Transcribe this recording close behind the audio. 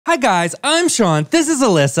Hi guys, I'm Sean. This is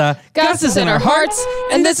Alyssa. Gus is in our hearts,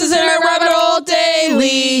 and this is in our Rabbit Hole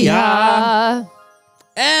Daily.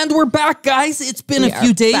 And we're back, guys. It's been a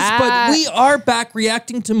few days, but we are back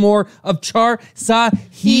reacting to more of Char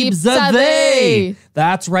Sahibzaade.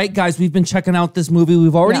 That's right, guys. We've been checking out this movie.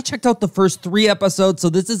 We've already checked out the first 3 episodes, so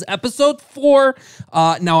this is episode 4.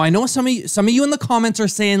 Now, I know some of you in the comments are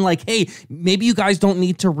saying, like, hey, maybe you guys don't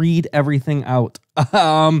need to read everything out.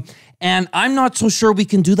 And I'm not so sure we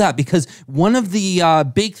can do that because one of the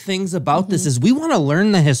big things about this is we want to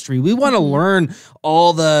learn the history. We want to learn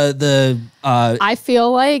all the I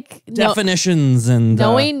feel like definitions and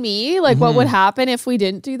knowing me, like what would happen if we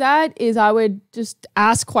didn't do that is I would just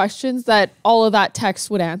ask questions that all of that text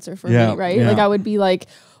would answer for me, right? Like I would be like,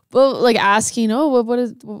 well, like asking, what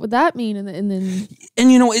would that mean? And then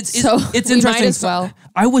you know, it's interesting. Might as well.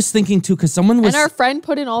 I was thinking too, because someone was, and our friend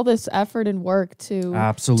put in all this effort and work to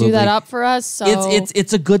do that up for us. So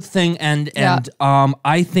it's a good thing, and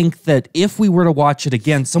I think that if we were to watch it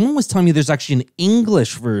again, someone was telling me there's actually an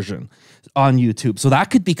English version on YouTube, so that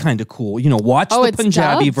could be kind of cool. You know, watch the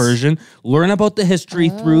Punjabi version, learn about the history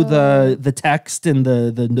through the text and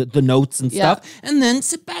the notes and stuff, and then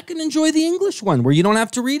sit back and enjoy the English one where you don't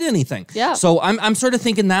have to read anything. So I'm sort of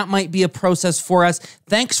thinking that might be a process for us.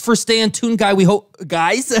 Thanks for staying tuned, we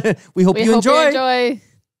hope you enjoy.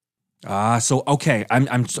 So okay,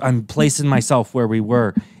 I'm placing myself where we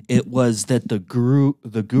were. It was that the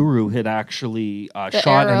guru had actually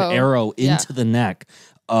shot an arrow into the neck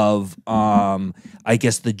of I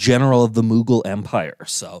guess the general of the Mughal Empire.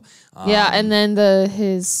 So and then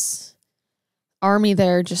his army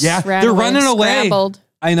there just ran they're away, running scrambled.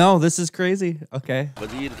 away. I know, this is crazy. Okay.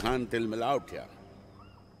 Wazir Khan तिल मिला उठा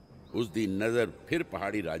उस दी नजर फिर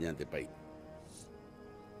पहाड़ी राजा ते पई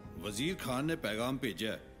वजीर खान ने पैगाम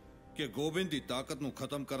भेजा कि गोबिंद दी ताकत नु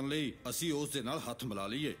खत्म करन लई ਅਸੀਂ ਉਸ ਦੇ ਨਾਲ ਹੱਥ ਮਿਲਾ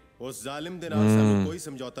ਲਈਏ ਉਸ ਜ਼ਾਲਿਮ ਦੇ ਨਾਲ ਸਾਨੂੰ ਕੋਈ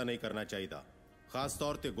ਸਮਝੌਤਾ ਨਹੀਂ ਕਰਨਾ ਚਾਹੀਦਾ ਖਾਸ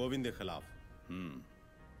ਤੌਰ ਤੇ ਗੋਬਿੰਦ ਦੇ ਖਿਲਾਫ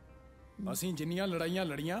ਅਸੀਂ ਜਿੰਨੀਆਂ ਲੜਾਈਆਂ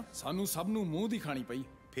ਲੜੀਆਂ ਸਾਨੂੰ ਸਭ ਨੂੰ ਮੂੰਹ ਦਿਖਾਣੀ ਪਈ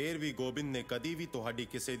ਫਿਰ ਵੀ ਗੋਬਿੰਦ ਨੇ ਕਦੀ ਵੀ ਤੁਹਾਡੀ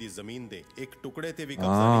ਕਿਸੇ ਦੀ ਜ਼ਮੀਨ ਦੇ ਇੱਕ ਟੁਕੜੇ ਤੇ ਵੀ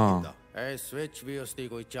ਕਬਜ਼ਾ ਨਹੀਂ ਕੀਤਾ ਇਸ ਵਿੱਚ ਵੀ ਉਸ ਦੀ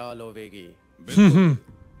ਕੋਈ ਚਾਲ ਹੋਵੇਗੀ ਬਿਲਕੁਲ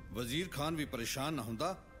ਵਜ਼ੀਰ ਖਾਨ ਵੀ ਪਰੇਸ਼ਾਨ ਨਾ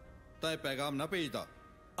ਹੁੰਦਾ ਤਾਂ ਇਹ ਪੈਗਾਮ ਨਾ ਭੇਜਦਾ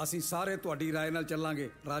ਅਸੀਂ ਸਾਰੇ ਤੁਹਾਡੀ ਰਾਏ ਨਾਲ ਚੱਲਾਂਗੇ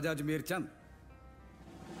ਰਾਜਾ ਜਮੇਰ ਚੰਦ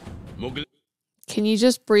Can you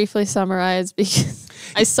just briefly summarize, because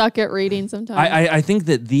I suck at reading sometimes. I think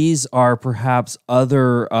that these are perhaps other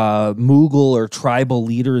Mughal or tribal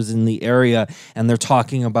leaders in the area, and they're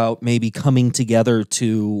talking about maybe coming together to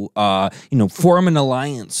form an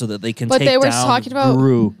alliance so that they can take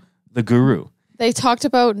down the guru. They talked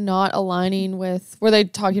about not aligning with. Were they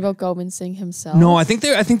talking about Gobind Singh himself? No, I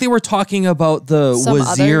think they were talking about the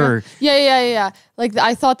wazir. Yeah. Like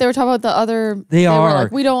I thought they were talking about the other. They are. Were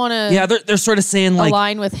like, we don't want to. Yeah, they're sort of saying like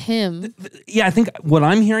align with him. Yeah, I think what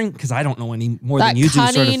I'm hearing, because I don't know any more than you do,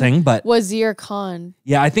 sort of thing. But Wazir Khan.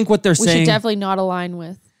 Yeah, I think what they're saying. We should definitely not align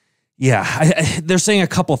with. Yeah, they're saying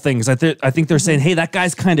a couple things. I think they're saying, hey, that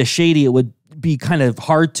guy's kind of shady. It would be kind of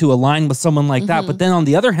hard to align with someone like that. But then on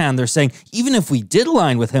the other hand, they're saying, even if we did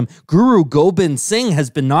align with him, Guru Gobind Singh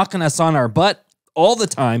has been knocking us on our butt all the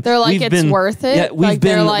time. They're like, it's worth it. Yeah,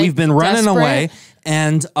 we've been running away.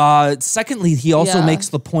 And secondly, he also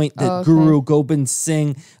makes the point that Guru Gobind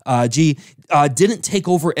Singh didn't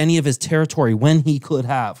take over any of his territory when he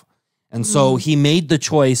could have. And so he made the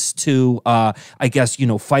choice to, I guess,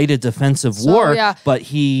 fight a defensive war, but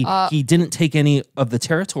he didn't take any of the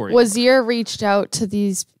territory. Wazir reached out to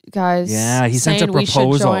these guys. Yeah, he sent a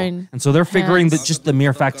proposal. And so they're figuring that just the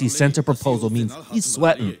mere fact he sent a proposal means he's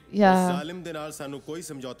sweating. Yeah.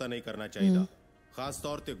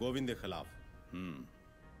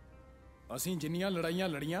 ਅਸੀਂ ਜਿੰਨੀਆਂ ਲੜਾਈਆਂ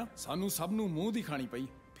ਲੜੀਆਂ ਸਾਨੂੰ ਸਭ ਨੂੰ ਮੂੰਹ ਦਿਖਾਣੀ ਪਈ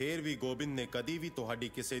ਫਿਰ ਵੀ ਗੋਬਿੰਦ ਨੇ ਕਦੀ ਵੀ ਤੁਹਾਡੀ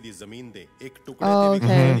ਕਿਸੇ ਦੀ ਜ਼ਮੀਨ ਦੇ ਇੱਕ ਟੁਕੜੇ ਤੇ ਵੀ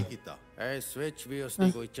ਕਬਜ਼ਾ ਨਹੀਂ ਕੀਤਾ ਇਸ ਵਿੱਚ ਵੀ ਉਸ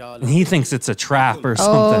ਦੀ ਕੋਈ ਚਾਲ He thinks it's a trap or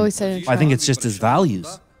something. I think it's just his values.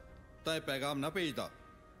 ਤਾਂ ਇਹ ਪੈਗਾਮ ਨਾ ਭੇਜਦਾ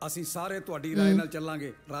ਅਸੀਂ ਸਾਰੇ ਤੁਹਾਡੀ ਰਾਏ ਨਾਲ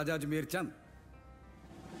ਚੱਲਾਂਗੇ ਰਾਜਾ ਜਮੇਰ ਚੰਦ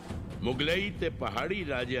ਮੁਗਲਈ ਤੇ ਪਹਾੜੀ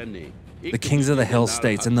ਰਾਜਿਆਂ ਨੇ The kings of the hill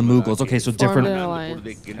states and the Mughals. Okay, so different.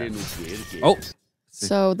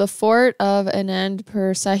 So the fort of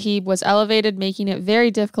Anandpur Sahib was elevated, making it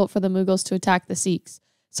very difficult for the Mughals to attack the Sikhs.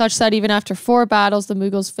 Such that even after 4 battles, the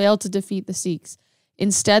Mughals failed to defeat the Sikhs.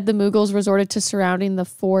 Instead, the Mughals resorted to surrounding the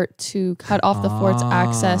fort to cut off the fort's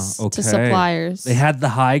access to suppliers. They had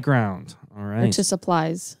the high ground. All right. To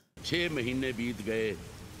supplies. 6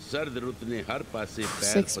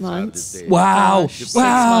 months. Wow.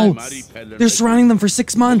 Wow. They're surrounding them for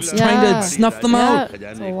 6 months, trying to snuff them out.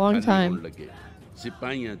 It's a long time.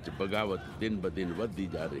 ਸਿਪਾਹੀਆਂ ਚ ਬਗਾਵਤ ਦਿਨ ਬ ਦਿਨ ਵੱਧਦੀ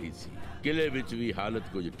ਜਾ ਰਹੀ ਸੀ ਕਿਲੇ ਵਿੱਚ ਵੀ ਹਾਲਤ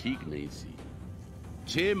ਕੁਝ ਠੀਕ ਨਹੀਂ ਸੀ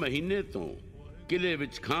 6 ਮਹੀਨੇ ਤੋਂ किले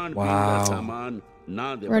विच खान पीन Wow. दा सामान ना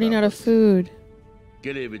दे Running out बराबर of food.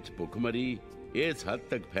 किले विच भुखमरी इस हद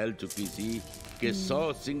तक फैल चुकी सी कि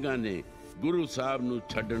 100 ਸਿੰਘਾਂ ने गुरु साहब नु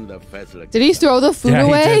छड्डण दा फैसला Did he throw the food Yeah,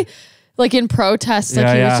 he away? did. Like in protest, like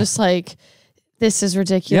Yeah, he was yeah. just like, this is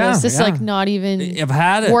ridiculous. Yeah, this is yeah. like not even I've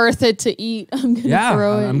had it. worth it to eat. I'm gonna Yeah,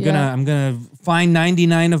 throw it. I'm gonna find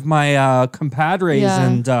 99 of my compadres Yeah.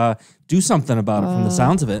 and do something about it from the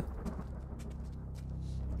sounds of it.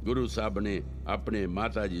 गुरु साहब ने अपने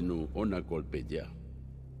माता जी नु ਉਹਨਾਂ ਕੋਲ ਭੇਜਿਆ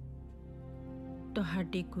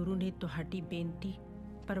ਤੁਹਾਡੇ ਗੁਰੂ ਨੇ ਤੁਹਾਡੀ ਬੇਨਤੀ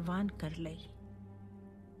ਪ੍ਰਵਾਨ ਕਰ ਲਈ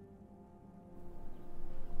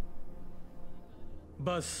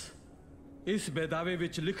ਬਸ ਇਸ ਬੇਦਾਵੇ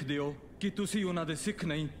ਵਿੱਚ ਲਿਖ ਦਿਓ ਕਿ ਤੁਸੀਂ ਉਹਨਾਂ ਦੇ ਸਿੱਖ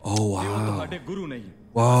ਨਹੀਂ Oh, wow. ਤੇ ਉਹ ਤੁਹਾਡੇ ਗੁਰੂ ਨਹੀਂ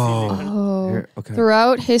Whoa. Oh. Here, okay.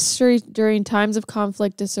 Throughout history, during times of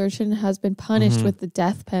conflict, desertion has been punished with the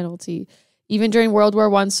death penalty. Even during World War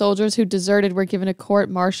I, soldiers who deserted were given a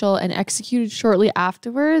court-martial and executed shortly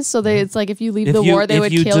afterwards. So it's like if you leave the war, they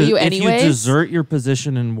would kill you anyways. If you desert your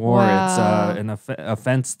position in war, it's an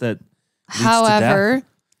offense that leads to However, death.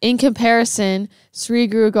 in comparison, Sri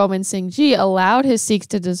Guru Gobind Singh Ji allowed his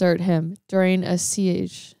Sikhs to desert him during a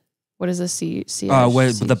siege. What is a siege?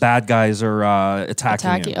 When the bad guys are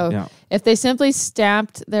attacking you. Oh. Yeah. If they simply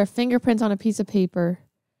stamped their fingerprints on a piece of paper,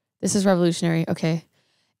 this is revolutionary. Okay.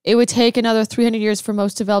 It would take another 300 years for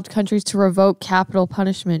most developed countries to revoke capital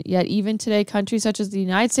punishment. Yet even today, countries such as the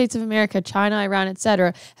United States of America, China, Iran,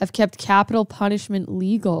 etc., have kept capital punishment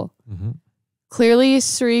legal. Clearly,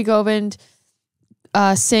 Sri Gobind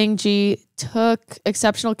Singh Ji took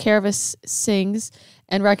exceptional care of his Singhs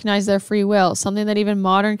and recognized their free will, something that even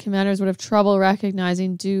modern commanders would have trouble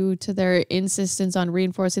recognizing due to their insistence on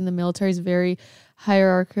reinforcing the military's very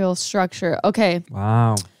hierarchical structure. Okay.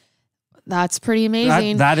 Wow. That's pretty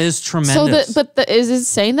amazing. That is tremendous. So, is it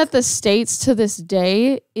saying that the states to this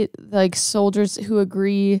day, like soldiers who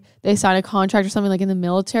agree, they sign a contract or something like in the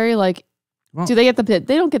military, like, do they get the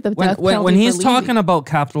they don't get the death penalty when he's for talking about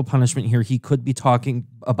capital punishment here, he could be talking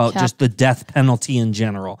about just the death penalty in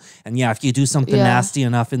general. And yeah, if you do something nasty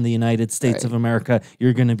enough in the United States of America,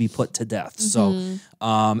 you're going to be put to death. So,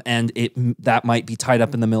 and that might be tied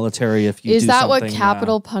up in the military if you do something. Is that what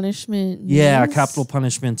capital punishment means? Yeah, capital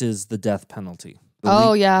punishment is the death penalty.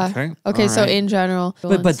 Oh yeah. Okay, so in general.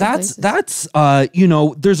 But that's you know,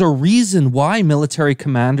 there's a reason why military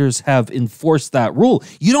commanders have enforced that rule.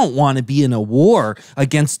 You don't want to be in a war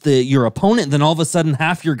against your opponent, then all of a sudden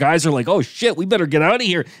half your guys are like, "Oh shit, we better get out of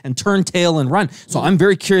here," and turn tail and run. So I'm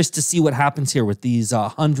very curious to see what happens here with these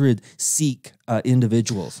 100 Sikh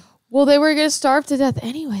individuals. Well, they were going to starve to death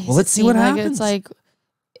anyways. Well, let's see what happens. It's like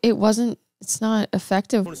it's not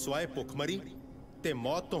effective.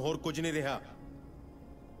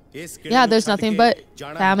 Yeah, there's nothing but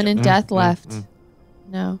famine and death left.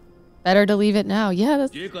 No. Better to leave it now. Yeah,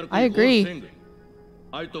 I agree.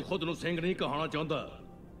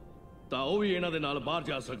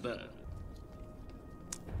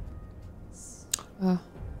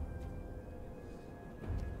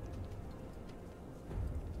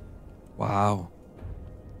 Wow.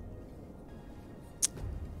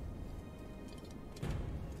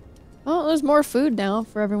 Well, there's more food now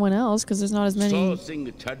for everyone else because there's not as many 100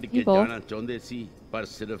 Singh ਛੱਡ ਕੇ people. ਜਾਣਾ ਚਾਹੁੰਦੇ ਸੀ ਪਰ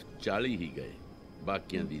ਸਿਰਫ 40 ਹੀ ਗਏ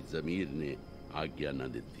ਬਾਕੀਆਂ ਦੀ ਜ਼ਮੀਰ ਨੇ ਆਗਿਆ ਨਾ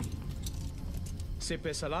ਦਿੱਤੀ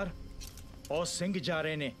ਸਿਪੇ ਸਲਾਰ ਉਹ ਸਿੰਘ ਜਾ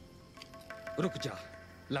ਰਹੇ ਨੇ ਰੁਕ ਜਾ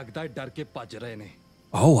ਲੱਗਦਾ ਡਰ ਕੇ ਭੱਜ ਰਹੇ ਨੇ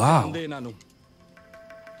Oh wow. ਦੇ ਇਹਨਾਂ ਨੂੰ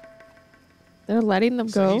They're letting them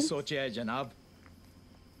go. ਸਹੀ ਸੋਚਿਆ ਜਨਾਬ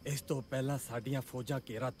ਇਸ ਤੋਂ ਪਹਿਲਾਂ ਸਾਡੀਆਂ ਫੌਜਾਂ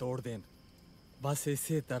ਘੇਰਾ ਤੋੜ ਦੇਣ ਬਸ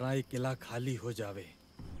ਇਸੇ ਤਰ੍ਹਾਂ ਹੀ ਕਿਲਾ ਖਾਲੀ ਹੋ ਜਾਵੇ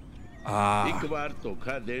I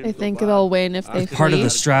think they'll win if they part of flee.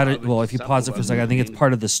 the strategy. Well, if you pause it for a second, I think it's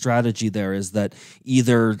part of the strategy there is that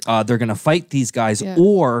either they're going to fight these guys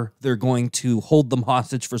or they're going to hold them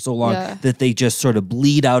hostage for so long that they just sort of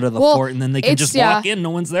bleed out of the fort and then they can just walk in.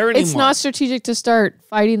 No one's there anymore. It's not strategic to start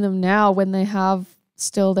fighting them now when they have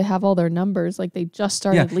all their numbers. Like they just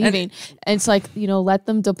started leaving. And it's like, you know, let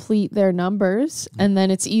them deplete their numbers and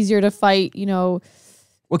then it's easier to fight, you know,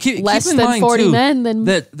 less keep in than mind 40 too, men than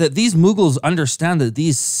that these Mughals understand that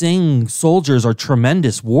these Singh soldiers are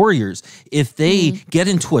tremendous warriors. If they get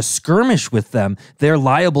into a skirmish with them, they're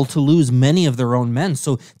liable to lose many of their own men.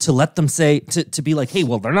 So to let them say to be like, hey,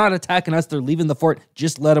 well, they're not attacking us, they're leaving the fort,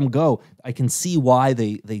 just let them go. I can see why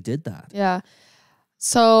they did that. Yeah.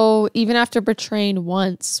 So even after betraying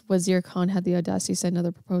once, Wazir Khan had the audacity to send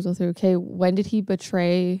another proposal through. Okay, when did he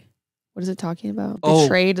betray? What is it talking about?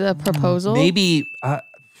 Betrayed the proposal? Maybe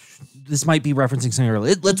this might be referencing something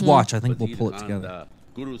earlier. Let's watch. I think we'll pull it together.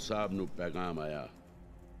 Guru Sahib nu ਪੈਗਾਮ ਆਇਆ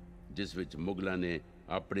ਜਿਸ ਵਿੱਚ ਮੁਗਲਾਂ ਨੇ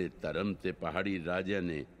ਆਪਣੇ ਧਰਮ ਤੇ ਪਹਾੜੀ ਰਾਜਿਆਂ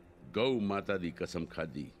ਨੇ गौ माता दी कसम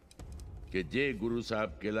खादी कि जे गुरु साहब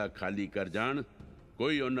किला खाली कर जान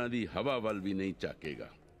कोई उन्हां दी हवा वल भी नहीं झाकेगा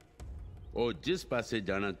ओ जिस पासे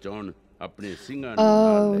जाना चाहन अपने सिंघां नूं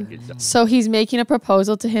नाल लेके जा So he's making a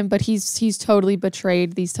proposal to him, but he's totally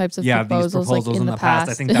betrayed these types of proposals, these proposals like in the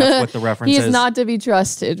past. I think that's what the reference He is. is not to be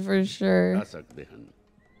trusted for sure. आ सकदे हन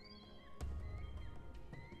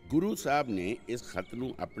गुरु साहब ने इस खत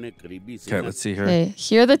नूं अपने करीबी Okay, let's see here. Okay,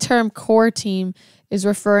 here the term core team is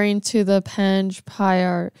referring to the Panj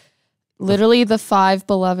Pyar, literally the 5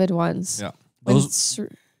 beloved ones. Yeah.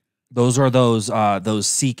 Those are those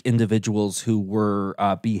Sikh individuals who were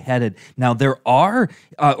beheaded. Now there are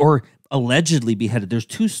or allegedly beheaded. There's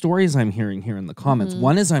 2 stories I'm hearing here in the comments.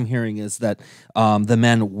 One is I'm hearing is that the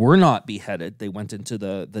men were not beheaded. They went into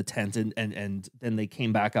the tent and then they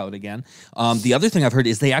came back out again. The other thing I've heard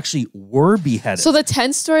is they actually were beheaded. So the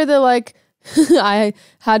tent story that like I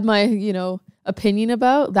had my opinion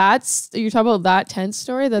about, you're talking about that tent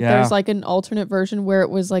story that there's like an alternate version where it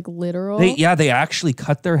was like literal. They actually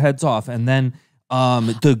cut their heads off and then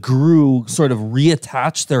the guru sort of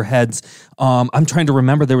reattached their heads. I'm trying to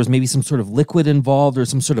remember, there was maybe some sort of liquid involved or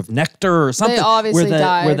some sort of nectar or something. They obviously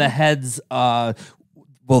died. Where the heads,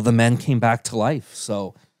 the men came back to life.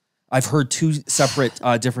 So I've heard 2 separate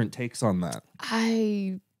different takes on that.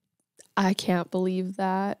 I can't believe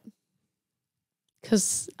that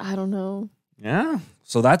because I don't know. Yeah.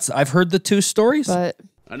 So I've heard the 2 stories. But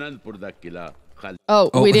Anandpur da kila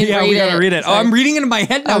we didn't read we gotta read it. Sorry. I'm reading it in my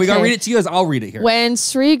head now. We gotta Okay. read it to you as I'll read it here. When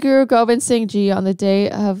Sri Guru Gobind Singh Ji on the day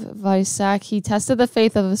of Vaisak, he tested the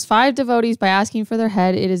faith of his 5 devotees by asking for their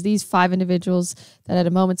head. It is these 5 individuals that at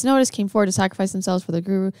a moment's notice came forward to sacrifice themselves for the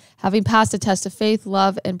Guru. Having passed a test of faith,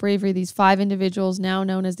 love, and bravery, these 5 individuals, now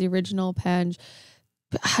known as the original Panj,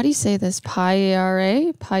 how do you say this?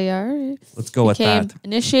 Pyar? Let's go with that.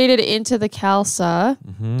 Initiated into the Khalsa.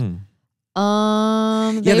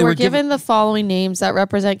 They were given the following names that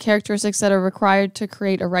represent characteristics that are required to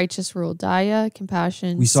create a righteous rule: Daya,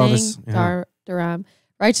 compassion; we saw Singh, this, yeah. Dharam;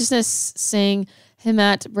 righteousness, Singh;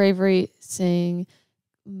 Himmat, bravery, Singh;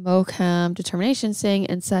 Mokham, determination, Singh;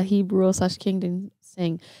 and Sahib, rule/kingdom,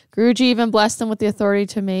 Singh. Guruji even blessed them with the authority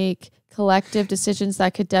to make collective decisions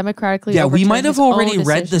that could democratically. Yeah, we might have already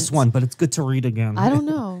read decisions. This one, but it's good to read again. I don't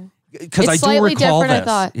know. Because I do slightly recall different,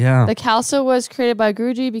 this. I thought. Yeah. The Khalsa was created by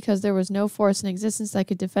Guruji because there was no force in existence that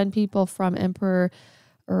could defend people from Emperor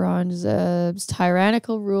Aurangzeb's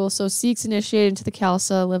tyrannical rule. So Sikhs initiated into the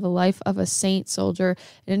Khalsa live a life of a saint soldier,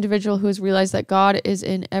 an individual who has realized that God is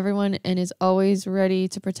in everyone and is always ready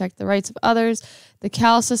to protect the rights of others. The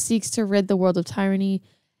Khalsa seeks to rid the world of tyranny.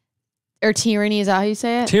 Or tyranny, is that how you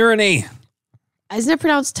say it? Tyranny. Isn't it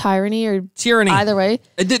pronounced tyranny or tyranny? Either way.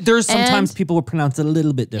 There's sometimes people will pronounce it a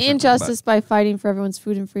little bit different. Injustice by fighting for everyone's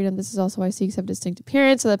food and freedom. This is also why Sikhs have distinct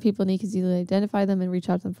appearance so that people can easily identify them and reach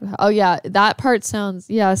out to them for help. Oh yeah, that part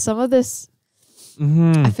sounds, some of this,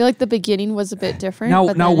 I feel like the beginning was a bit different.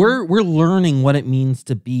 Now we're learning what it means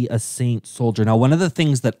to be a saint soldier. Now, one of the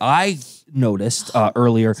things that I noticed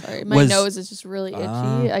earlier my nose is just really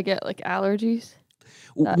itchy. I get like allergies.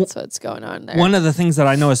 That's what's going on there. One of the things that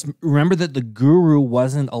I noticed, remember that the guru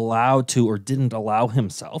wasn't allowed to or didn't allow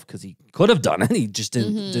himself, because he could have done it, he just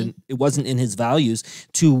didn't it wasn't in his values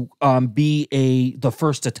to be the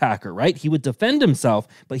first attacker, right? He would defend himself,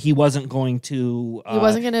 but he wasn't going to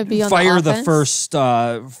be on fire the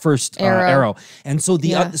first arrow. And so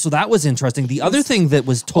so that was interesting. The other thing that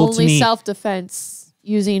was told to me, only self-defense.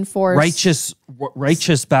 Using force,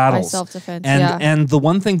 righteous battles, by self-defense, and the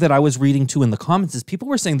one thing that I was reading too in the comments is people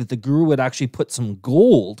were saying that the guru would actually put some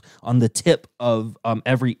gold on the tip of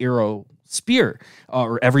every arrow spear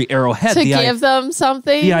or every arrowhead to give them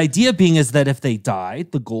something. The idea being is that if they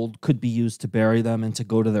died, the gold could be used to bury them and to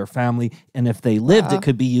go to their family, and if they lived, it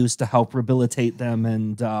could be used to help rehabilitate them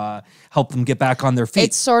and help them get back on their feet.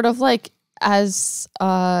 It's sort of like as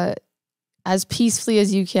peacefully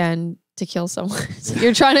as you can. To kill someone. So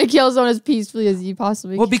you're trying to kill someone as peacefully as you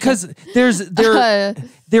possibly can. Well, because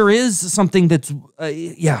there is something that's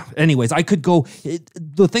anyways, I could go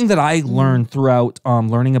the thing that I learned throughout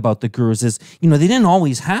learning about the gurus is, they didn't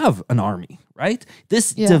always have an army, right?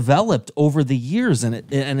 This developed over the years, and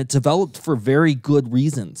it developed for very good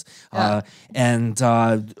reasons. And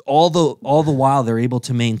all the while they're able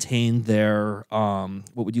to maintain their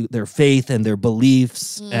their faith and their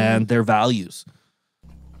beliefs and their values.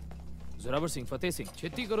 Zorawar Singh, Fateh Singh,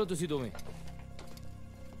 ਛੇਤੀ ਕਰੋ ਤੁਸੀਂ ਦੋਵੇਂ।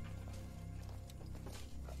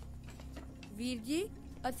 ਵੀਰ ਜੀ,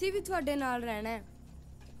 ਅਸੀਂ ਵੀ ਤੁਹਾਡੇ ਨਾਲ ਰਹਿਣਾ ਹੈ।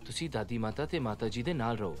 ਤੁਸੀਂ ਦਾਦੀ ਮਾਤਾ ਤੇ ਮਾਤਾ ਜੀ ਦੇ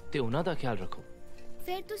ਨਾਲ ਰਹੋ ਤੇ ਉਹਨਾਂ ਦਾ ਖਿਆਲ ਰੱਖੋ।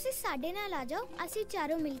 ਫਿਰ ਤੁਸੀਂ ਸਾਡੇ ਨਾਲ ਆ ਜਾਓ, ਅਸੀਂ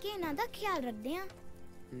ਚਾਰੋਂ ਮਿਲ ਕੇ ਇਹਨਾਂ ਦਾ ਖਿਆਲ ਰੱਖਦੇ ਹਾਂ।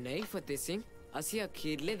 ਨਹੀਂ ਫਤਿਹ ਸਿੰਘ, ਅਸੀਂ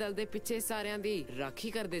ਅਖੀਰਲੇ ਦਲ ਦੇ ਪਿੱਛੇ ਸਾਰਿਆਂ ਦੀ ਰਾਖੀ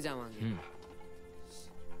ਕਰਦੇ ਜਾਵਾਂਗੇ।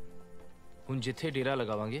 ਹੁਣ ਜਿੱਥੇ ਡੇਰਾ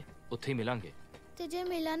ਲਗਾਵਾਂਗੇ ਉੱਥੇ ਹੀ ਮਿਲਾਂਗੇ। ਤੇ ਜੇ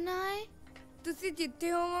ਮਿਲਣ ਨਾ ਆਏ? ਤੁਸੀਂ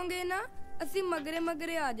ਜਿੱਥੇ ਹੋਵੋਗੇ ਨਾ ਅਸੀਂ ਮਗਰੇ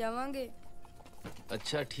ਮਗਰੇ ਆ ਜਾਵਾਂਗੇ।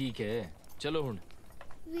 ਅੱਛਾ ਠੀਕ ਹੈ, ਚਲੋ ਹੁਣ।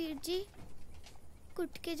 ਵੀਰ ਜੀ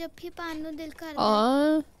ਕੁੱਟ ਕੇ ਜੱਫੀ ਪਾਣ ਨੂੰ ਦਿਲ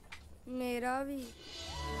ਕਰਦਾ। ਮੇਰਾ ਵੀ।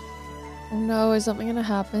 No, is something gonna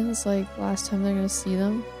happen? It's like last time they're gonna see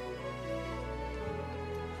them.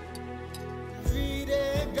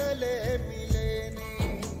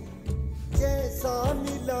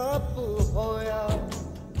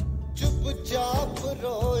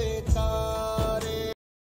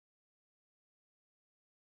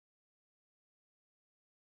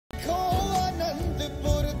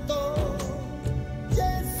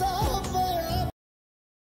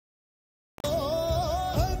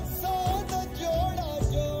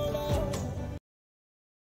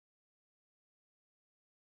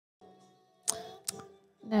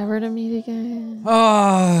 Never to meet again.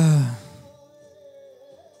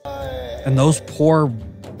 And those poor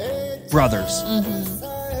brothers.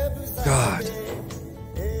 God.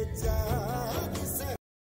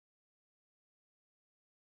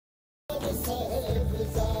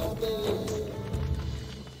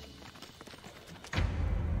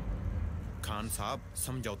 Khan Sahib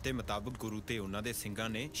ਸਮਝੌਤੇ ਮੁਤਾਬਕ ਗੁਰੂ ਤੇ ਉਹਨਾਂ ਦੇ ਸਿੰਘਾਂ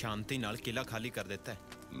ਨੇ ਸ਼ਾਂਤੀ ਨਾਲ ਕਿਲਾ ਖਾਲੀ ਕਰ ਦਿੱਤਾ ਹੈ।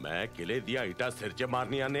 ਮੈਂ ਕਿਲੇ ਦੀਆਂ ਇੱਟਾਂ ਸਿਰ 'ਚ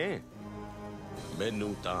ਮਾਰਨੀਆਂ ਨੇ।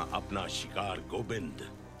 ਮੈਨੂੰ ਤਾਂ ਆਪਣਾ ਸ਼ਿਕਾਰ ਗੋਬਿੰਦ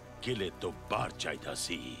ਕਿਲੇ ਤੋਂ ਬਾਹਰ ਚਾਹੀਦਾ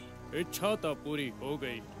ਸੀ। ਇੱਛਾ ਤਾਂ ਪੂਰੀ ਹੋ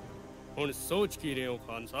ਗਈ। ਹੁਣ ਸੋਚ ਕੀ ਰਹੇ ਹੋ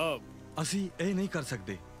ਖਾਨ ਸਾਹਿਬ? ਅਸੀਂ ਇਹ ਨਹੀਂ ਕਰ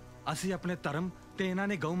ਸਕਦੇ। ਅਸੀਂ ਆਪਣੇ ਧਰਮ ਤੇ ਇਹਨਾਂ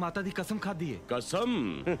ਨੇ ਗਊ ਮਾਤਾ ਦੀ ਕਸਮ ਖਾਧੀ ਹੈ।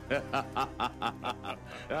 ਕਸਮ?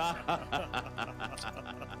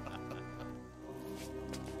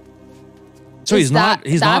 So he's not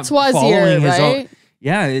following his own.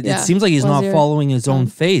 Yeah, it seems like he's not following his own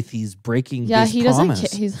faith. He's breaking his promise.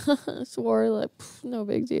 Doesn't. He's swore like no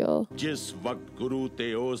big deal. जिस वक्त गुरु ते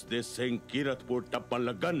उस दे सिंह कीरतपुर टप्पन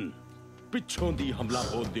लगन पिछों दी हमला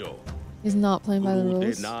हो दियो। He's not playing by the Guru they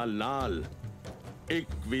rules. नाल नाल एक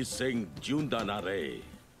भी सिंह जिंदा ना रहे।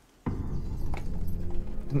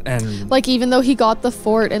 And like even though he got the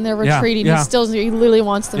fort and they're retreating, he literally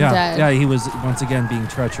wants them dead. Yeah, he was once again being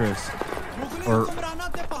treacherous. Or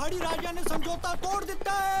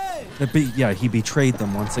he betrayed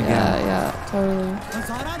them once again. Yeah, totally.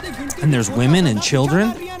 And there's women and children.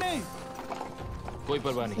 कोई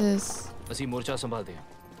परवाह नहीं। ਅਸੀਂ ਮੋਰਚਾ ਸੰਭਾਲਦੇ ਹਾਂ।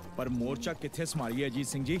 ਪਰ ਮੋਰਚਾ ਕਿੱਥੇ ਸੰਭਾਲੀਏ ਅਜੀਤ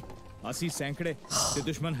ਸਿੰਘ ਜੀ? ਅਸੀਂ ਸੈਂਕੜੇ ਤੇ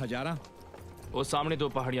ਦੁਸ਼ਮਣ ਹਜ਼ਾਰਾਂ। ਉਹ ਸਾਹਮਣੇ ਦੋ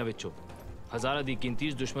ਪਹਾੜੀਆਂ ਵਿੱਚੋਂ ਹਜ਼ਾਰਾਂ ਦੀ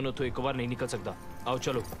ਗਿਣਤੀ ਦੁਸ਼ਮਣ ਉੱਥੋਂ ਇੱਕ ਵਾਰ ਨਹੀਂ ਨਿਕਲ ਸਕਦਾ। ਆਓ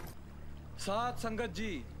ਚਲੋ। ਸਾਧ ਸੰਗਤ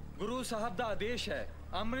ਜੀ, ਗੁਰੂ ਸਾਹਿਬ ਦਾ ਆਦੇਸ਼ ਹੈ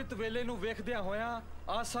ਅੰਮ੍ਰਿਤ ਵੇਲੇ ਨੂੰ ਵੇਖਦਿਆਂ ਹੋਇਆਂ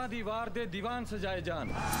ਆਸਾਂ ਦੀ ਵਾਰ ਦੇ ਦੀਵਾਨ ਸਜਾਏ ਜਾਣ।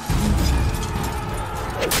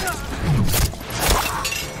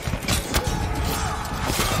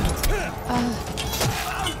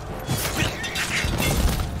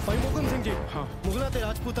 ਭਾਈ ਮੋਹਕਮ ਸਿੰਘ ਜੀ, ਮੁਗਲਾਂ ਤੇ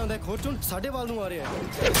ਰਾਜਪੂਤਾਂ ਦਾ ਖੋਰਚੁੰਡ ਸਾਡੇ ਵੱਲ ਨੂੰ ਆ ਰਿਹਾ ਹੈ।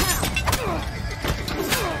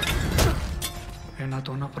 ਇਹਨਾਂ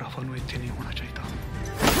ਦੋਨਾਂ ਭਰਾਵਾਂ ਨੂੰ ਇੱਥੇ ਨਹੀਂ ਹੋਣਾ ਚਾਹੀਦਾ।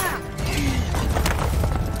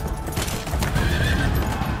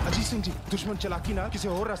 ਅਜੀਤ ਸਿੰਘ ਜੀ, ਦੁਸ਼ਮਣ ਚਲਾਕੀ ਨਾਲ ਕਿਸੇ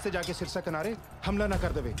ਹੋਰ ਰਸਤੇ ਜਾ ਕੇ ਸਿਰਸਾ ਕਿਨਾਰੇ ਹਮਲਾ ਨਾ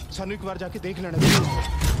ਕਰ ਦੇਵੇ। ਸਾਨੂੰ ਇੱਕ ਵਾਰ ਜਾ ਕੇ ਦੇਖ ਲੈਣਾ ਚਾਹੀਦਾ।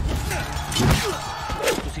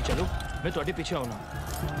 ਤੁਸੀਂ ਚਲੋ, ਮੈਂ ਤੁਹਾਡੇ ਪਿੱਛੇ ਆਉਣਾ।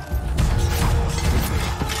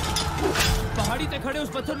 ਪਹਾੜੀ ਤੇ ਖੜੇ ਉਸ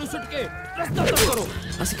ਪੱਥਰ ਨੂੰ ਸੁੱਟ ਕੇ ਰਸਤਾ ਤੱਕ ਕਰੋ।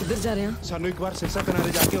 ਅਸੀਂ ਕਿੱਧਰ ਜਾ ਰਹੇ ਹਾਂ? ਸਾਨੂੰ ਇੱਕ ਵਾਰ ਸਿਰਸਾ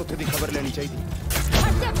ਕਿਨਾਰੇ ਜਾ ਕੇ ਉੱਥੇ ਦੀ ਖਬਰ ਲੈਣੀ ਚਾਹੀਦੀ।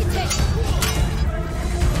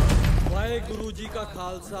 ਵਾਹਿਗੁਰੂ ਜੀ ਕਾ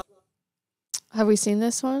Khalsa. Have we seen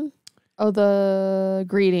this one? Oh, the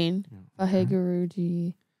greeting. Vaheguru Ji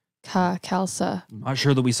Ka Khalsa. I'm not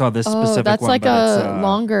sure that we saw this specific that's one. Like but a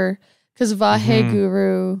longer, because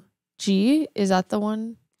Vaheguru Ji, is that the one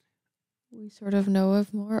we sort of know of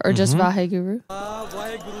more, or just Vaheguru?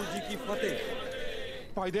 Waheguru ji ਕੀ ਫਤਿਹ।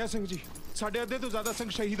 ਭਾਈ ਦਇਆ ਸਿੰਘ ਜੀ, ਸਾਡੇ ਅੱਧੇ ਤੋਂ ਜ਼ਿਆਦਾ ਸਿੰਘ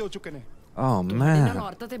ਸ਼ਹੀਦ ਹੋ ਚੁੱਕੇ ਨੇ। Oh man.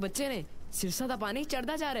 ਔਰਤਾਂ ਤੇ ਬੱਚੇ ਨੇ। ਸਿਰਸਾ ਦਾ ਪਾਣੀ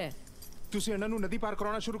ਚੜਦਾ ਜਾ ਰਿਹਾ ਹੈ। ਤੁਸੀਂ ਇਹਨਾਂ ਨੂੰ ਨਦੀ ਪਾਰ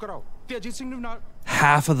ਕਰਾਉਣਾ ਸ਼ੁਰੂ ਕਰਾਓ ਤੇ ਅਜੀਤ ਸਿੰਘ ਨੂੰ ਨਾਲ।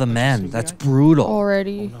 Half of the men. That's brutal.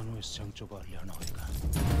 Already. ਉਹਨਾਂ ਨੂੰ ਇਸ ਜੰਗ ਚੋਂ ਬਾਹਰ ਲਿਆਉਣਾ ਹੋਵੇਗਾ।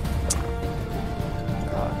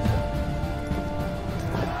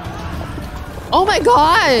 Oh my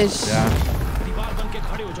gosh! Yeah. दीवार बन के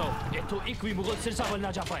खड़े हो जाओ। एक तो एक भी मुगल सिरसा बन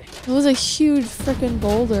ना जा पाए। It was a huge freaking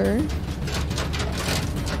boulder.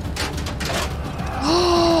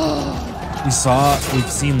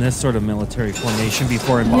 We've seen this sort of military formation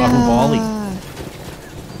before in Bahubali.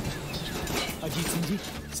 Ajit Singh ji,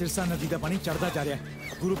 Sirsa ਨਦੀ ਦਾ ਪਾਣੀ ਚੜਦਾ ਜਾ ਰਿਹਾ ਹੈ।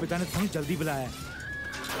 ਗੁਰੂ ਪਿਤਾ ਨੇ ਤੁਹਾਨੂੰ ਜਲਦੀ ਬੁਲਾਇਆ ਹੈ।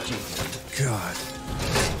 God.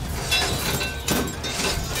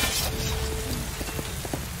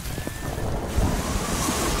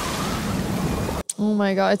 Oh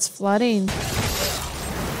my god, it's flooding.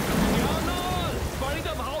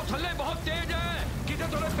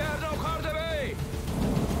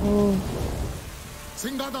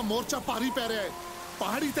 ਸਿੰਘਾਂ ਦਾ ਮੋਰਚਾ ਭਾਰੀ ਪੈ ਰਿਹਾ ਹੈ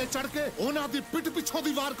ਪਹਾੜੀ ਤੇ ਚੜ ਕੇ ਉਹਨਾਂ ਦੀ ਪਿੱਠ ਪਿੱਛੋਂ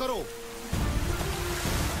ਦੀ ਵਾਰ ਕਰੋ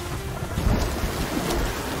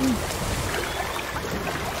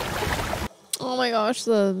Oh my gosh,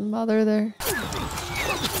 the mother there.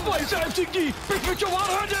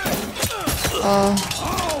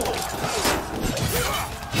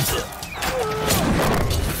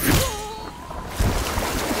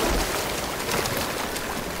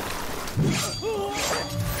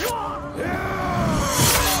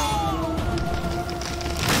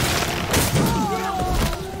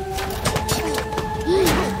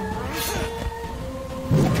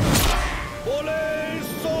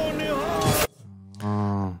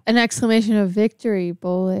 An exclamation of victory,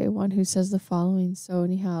 Bole, one who says the following, so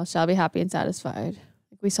anyhow, shall be happy and satisfied.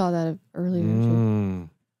 We saw that earlier.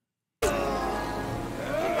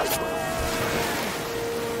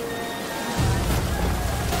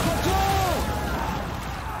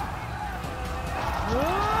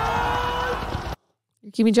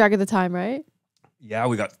 You're keeping track of the time, right? Yeah,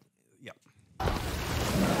 we got... I'm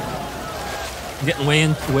getting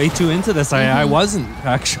way too into this. I wasn't,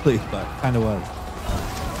 actually, but kind of was.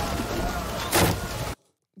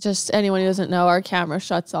 Just anyone who doesn't know, our camera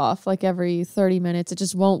shuts off like every 30 minutes. It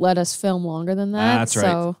just won't let us film longer than that. That's right.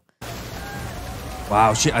 So.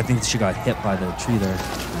 Wow, I think she got hit by the tree there.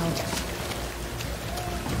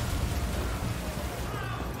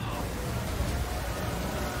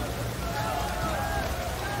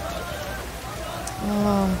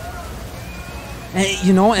 Oh. And,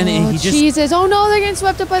 you know, and he just... Jesus. Oh no, they're getting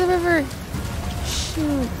swept up by the river.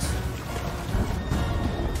 Shoot.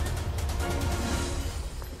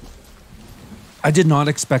 I did not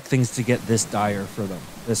expect things to get this dire for them.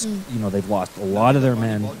 This, you know, they've lost a lot of their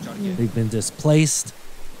men. They've been displaced.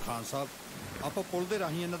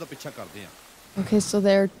 Okay, so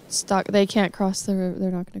they're stuck. They can't cross the river. They're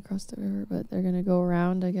not going to cross the river, but they're going to go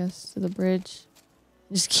around, I guess, to the bridge.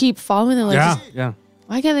 Just keep following them. Like, yeah.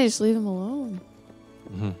 Why can't they just leave them alone?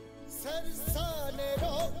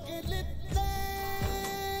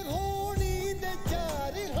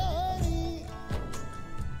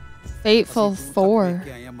 Fateful 4.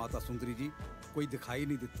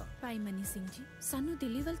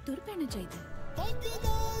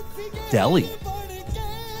 Delhi.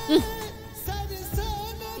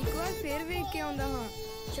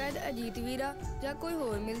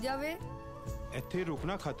 ਇੱਥੇ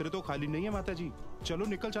ਰੁਕਣਾ ਖਤਰੇ ਤੋਂ ਖਾਲੀ ਨਹੀਂ ਹੈ ਮਾਤਾ ਜੀ ਚਲੋ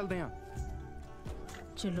ਨਿਕਲ ਚੱਲਦੇ ਹਾਂ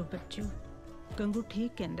ਚਲੋ ਬੱਚੋ ਗੰਗੂ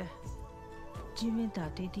ਠੀਕ ਕਹਿੰਦਾ ਜਿਵੇਂ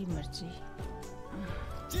ਦਾਦੇ ਦੀ ਮਰਜ਼ੀ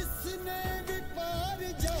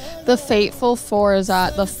The Fateful 4 is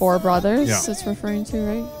that the four brothers it's referring to,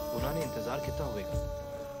 right? उन्होंने इंतजार कितना होगा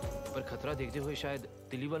पर खतरा देखते हुए शायद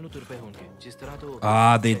दिलीवाल नु तुर पे होंगे जिस तरह तो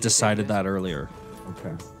they decided that earlier.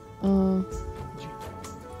 Okay.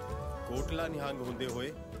 ਕੋਟਲਾ ਨਿਹੰਗ ਹੁੰਦੇ ਹੋਏ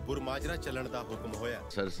ਪੁਰਮਾਜਰਾ ਚੱਲਣ ਦਾ ਹੁਕਮ ਹੋਇਆ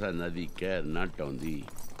ਸਰਸਾ ਨਦੀ ਕਹਿਰ ਨਾ ਟਾਉਂਦੀ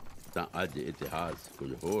ਤਾਂ ਅੱਜ ਇਤਿਹਾਸ ਕੁਝ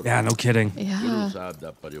ਹੋਰ Yeah, no kidding. Guru Sahib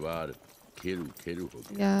ਦਾ ਪਰਿਵਾਰ ਖੇਰੂ ਖੇਰੂ ਹੋ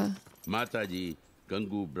ਗਿਆ ਮਾਤਾ ਜੀ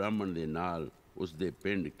ਗੰਗੂ ਬ੍ਰਾਹਮਣ ਦੇ ਨਾਲ ਉਸਦੇ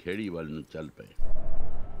ਪਿੰਡ ਖੇੜੀ ਵੱਲ ਨੂੰ ਚੱਲ ਪਏ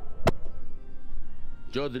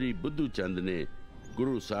ਚੌਧਰੀ ਬੁੱਧੂ ਚੰਦ ਨੇ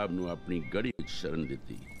ਗੁਰੂ ਸਾਹਿਬ ਨੂੰ ਆਪਣੀ ਗੜੀ ਵਿੱਚ ਸ਼ਰਨ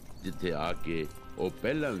ਦਿੱਤੀ ਜਿੱਥੇ ਆ ਕੇ ਉਹ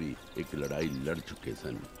ਪਹਿਲਾਂ ਵੀ ਇੱਕ ਲੜਾਈ ਲੜ ਚੁੱਕੇ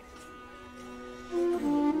ਸਨ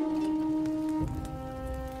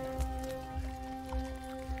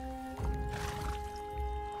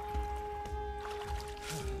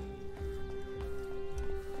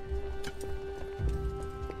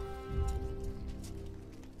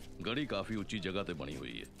ਗੜੀ ਕਾਫੀ ਉੱਚੀ ਜਗ੍ਹਾ ਤੇ ਬਣੀ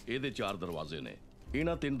ਹੋਈ ਹੈ ਇਹਦੇ 4 ਦਰਵਾਜ਼ੇ ਨੇ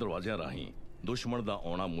ਇਹਨਾਂ 3 ਦਰਵਾਜ਼ਿਆਂ ਰਾਹੀਂ ਦੁਸ਼ਮਣ ਦਾ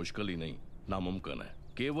ਆਉਣਾ ਮੁਸ਼ਕਲ ਹੀ ਨਹੀਂ ਨਾਮੁਮਕਿਨ ਹੈ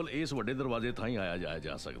ਕੇਵਲ ਇਸ ਵੱਡੇ ਦਰਵਾਜ਼ੇ ਥਾਂ ਹੀ ਆਇਆ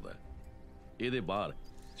ਜਾ ਸਕਦਾ ਹੈ ਇਹਦੇ ਬਾਹਰ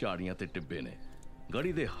ਝਾੜੀਆਂ ਤੇ ਟਿੱਬੇ ਨੇ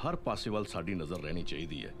ਗੜੀ ਦੇ ਹਰ ਪਾਸੇ ਵੱਲ ਸਾਡੀ ਨਜ਼ਰ ਰਹਿਣੀ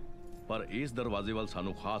ਚਾਹੀਦੀ ਹੈ ਪਰ ਇਸ ਦਰਵਾਜ਼ੇ ਵੱਲ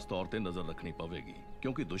ਸਾਨੂੰ ਖਾਸ ਤੌਰ ਤੇ ਨਜ਼ਰ ਰੱਖਣੀ ਪਵੇਗੀ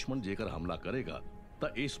ਕਿਉਂਕਿ ਦੁਸ਼ਮਣ ਜੇਕਰ ਹਮਲਾ ਕਰੇਗਾ ਤਾਂ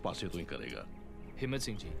ਇਸ ਪਾਸੇ ਤੋਂ ਹੀ ਕਰੇਗਾ Himmat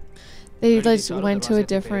Singh ji They like went to a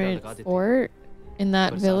different fort in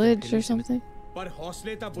that village or something. Looks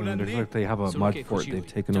like they have a mud fort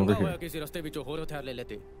they've taken over here.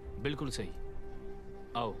 बिल्कुल सही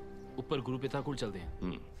आओ ऊपर गुरु पिता को चलते हैं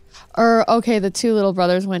Or okay, the 2 little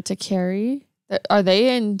brothers went to Kerry. Are they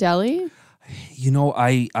in Delhi? You know,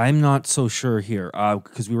 I'm not so sure here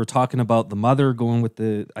because we were talking about the mother going with the.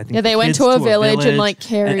 I think they went to a village and like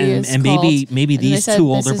Kerry is and maybe these 2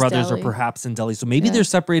 older brothers Delhi. are perhaps in Delhi, so maybe they're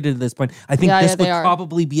separated at this point. I think this would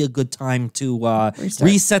probably be a good time to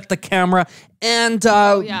reset the camera and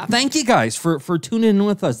thank you guys for tuning in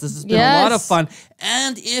with us. This has been a lot of fun.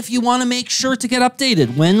 And if you want to make sure to get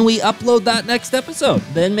updated when we upload that next episode,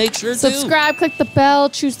 then make sure to subscribe, click the bell,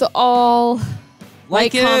 choose the all.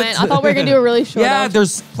 Like it. comment. I thought we were going to do a really short Yeah, one.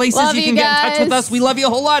 there's places Love you can you get in touch with guys. us. We love you a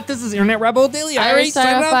whole lot. This is Internet Rebel Daily. Irish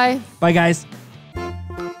sign up. Bye. Bye, guys.